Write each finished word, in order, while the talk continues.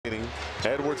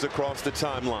Edwards across the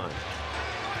timeline.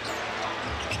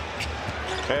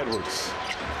 Edwards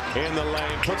in the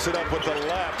lane, puts it up with the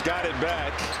left, got it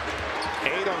back.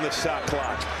 8 on the shot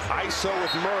clock. ISO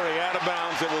with Murray out of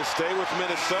bounds. It will stay with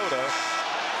Minnesota.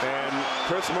 And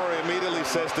Chris Murray immediately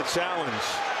says the challenge.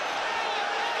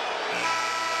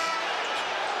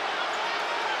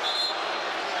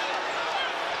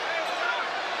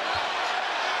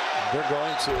 They're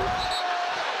going to.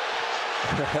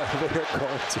 They're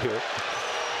going to.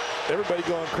 Everybody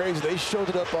going crazy. They showed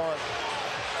it up on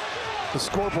the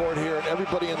scoreboard here, and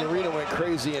everybody in the arena went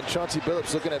crazy. And Chauncey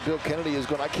Billups looking at Bill Kennedy is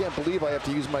going, I can't believe I have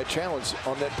to use my challenge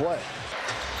on that play.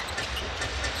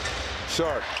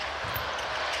 Sharp.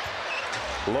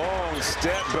 Long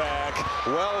step back,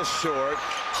 well short.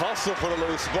 Hustle for the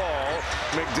loose ball.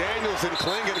 McDaniels and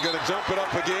Clingan going to jump it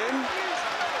up again.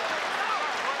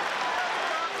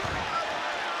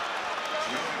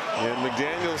 And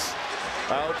McDaniels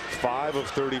out 5 of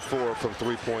 34 from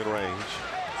three-point range.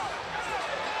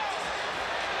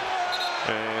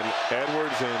 And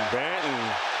Edwards and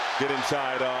Banton getting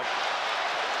tied up.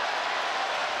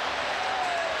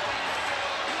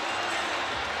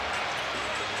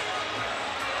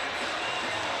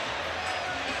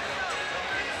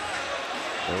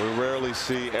 And we rarely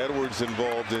see Edwards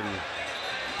involved in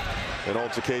an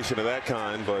altercation of that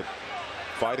kind, but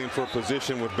fighting for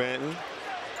position with Banton.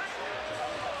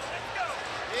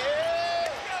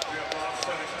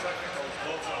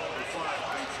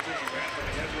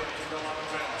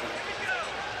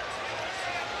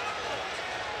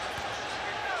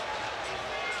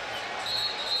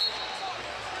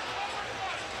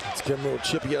 It's getting a little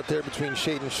chippy out there between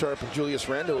Shaedon Sharpe and Julius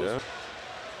Randle. Yeah.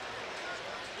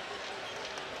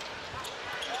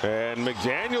 And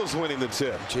McDaniels winning the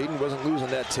tip. Jaden wasn't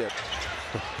losing that tip.